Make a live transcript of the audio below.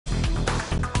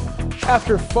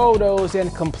After photos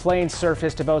and complaints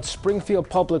surfaced about Springfield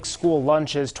Public School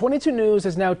lunches, 22 News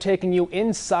is now taking you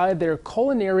inside their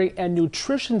culinary and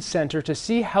nutrition center to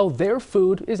see how their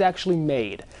food is actually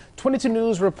made. 22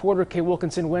 News reporter Kate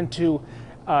Wilkinson went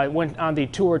on the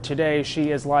tour today.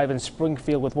 She is live in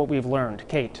Springfield with what we've learned.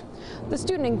 Kate. The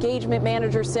student engagement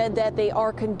manager said that they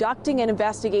are conducting an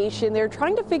investigation. They're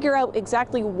trying to figure out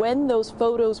exactly when those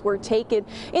photos were taken.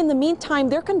 In the meantime,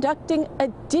 they're conducting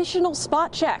additional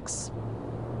spot checks.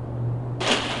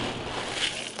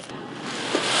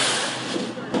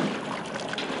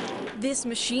 This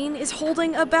machine is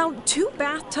holding about 2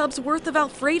 bathtubs worth of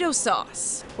Alfredo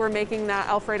sauce. We're making that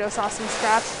Alfredo sauce from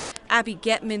scratch. Abby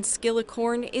Getman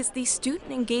Skillicorn is the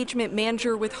student engagement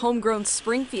manager with Homegrown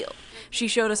Springfield. She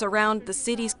showed us around the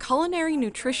city's culinary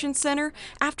nutrition center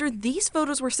after these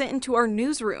photos were sent into our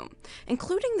newsroom,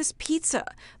 including this pizza.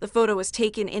 The photo was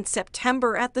taken in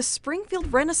September at the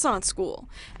Springfield Renaissance School.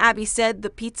 Abby said the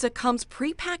pizza comes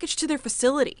pre-packaged to their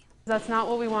facility. That's not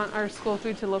what we want our school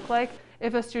food to look like.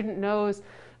 If a student knows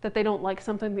that they don't like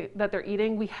something that they're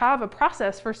eating, we have a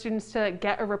process for students to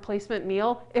get a replacement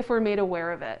meal if we're made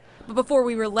aware of it. But before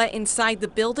we were let inside the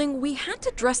building, we had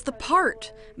to dress the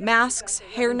part. Masks,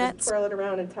 hairnets, twirl it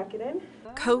around and tuck it in.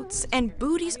 Coats, and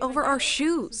booties over our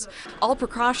shoes. All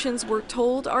precautions, we're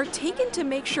told, are taken to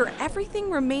make sure everything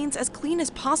remains as clean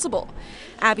as possible.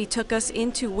 Abby took us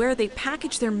into where they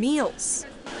package their meals.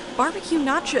 Barbecue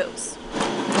nachos.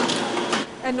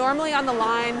 And normally on the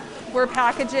line, we're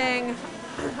packaging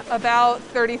about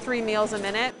 33 meals a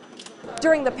minute.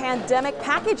 During the pandemic,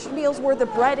 packaged meals were the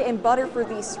bread and butter for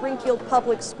the Springfield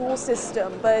Public School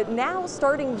system. But now,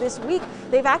 starting this week,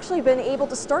 they've actually been able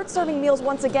to start serving meals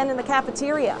once again in the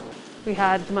cafeteria. We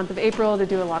had the month of April to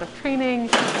do a lot of training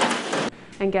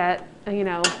and get,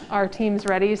 our teams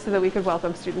ready so that we could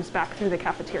welcome students back through the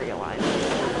cafeteria line.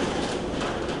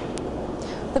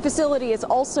 The facility has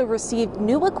also received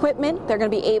new equipment. They're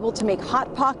going to be able to make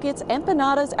Hot Pockets,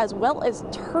 empanadas, as well as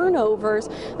turnovers.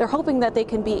 They're hoping that they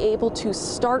can be able to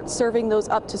start serving those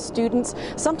up to students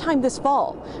sometime this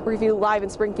fall. Review live in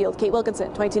Springfield, Kate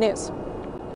Wilkinson, 22 News.